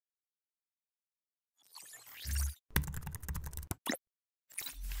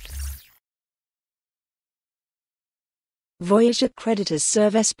Voyager creditors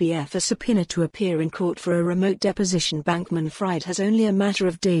serve SBF a subpoena to appear in court for a remote deposition. Bankman-Fried has only a matter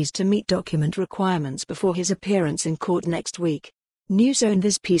of days to meet document requirements before his appearance in court next week. News own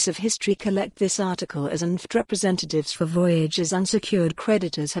this piece of history. Collect this article as NFT representatives for Voyager's unsecured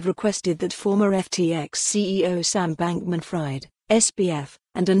creditors have requested that former FTX CEO Sam Bankman-Fried, SBF,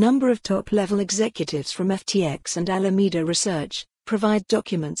 and a number of top-level executives from FTX and Alameda Research provide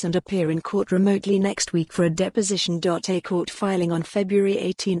documents and appear in court remotely next week for a deposition. A court filing on February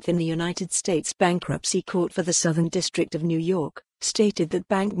 18 in the United States Bankruptcy Court for the Southern District of New York stated that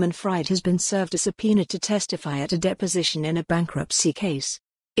Bankman-Fried has been served a subpoena to testify at a deposition in a bankruptcy case.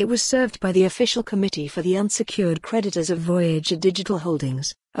 It was served by the Official Committee for the Unsecured Creditors of Voyager Digital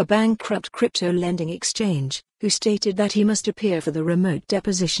Holdings, a bankrupt crypto lending exchange, who stated that he must appear for the remote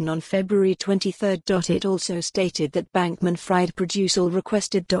deposition on February 23. It also stated that Bankman-Fried produce all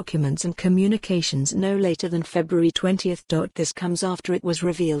requested documents and communications no later than February 20. This comes after it was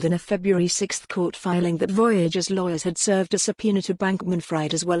revealed in a February 6 court filing that Voyager's lawyers had served a subpoena to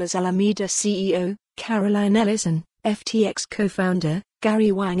Bankman-Fried as well as Alameda CEO, Caroline Ellison, FTX co-founder,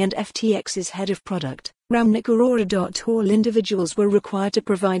 Gary Wang, and FTX's head of product, Ramnik Arora. All individuals were required to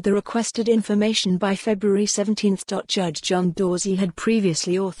provide the requested information by February 17. Judge John Dorsey had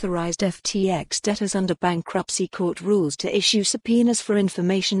previously authorized FTX debtors under bankruptcy court rules to issue subpoenas for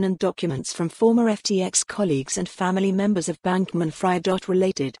information and documents from former FTX colleagues and family members of Bankman-Fried.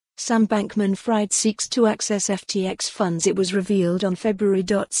 Related, Sam Bankman-Fried seeks to access FTX funds. It was revealed on February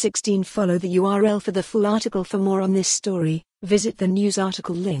 16. Follow the URL for the full article. For more on this story, visit the news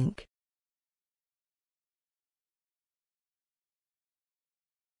article link.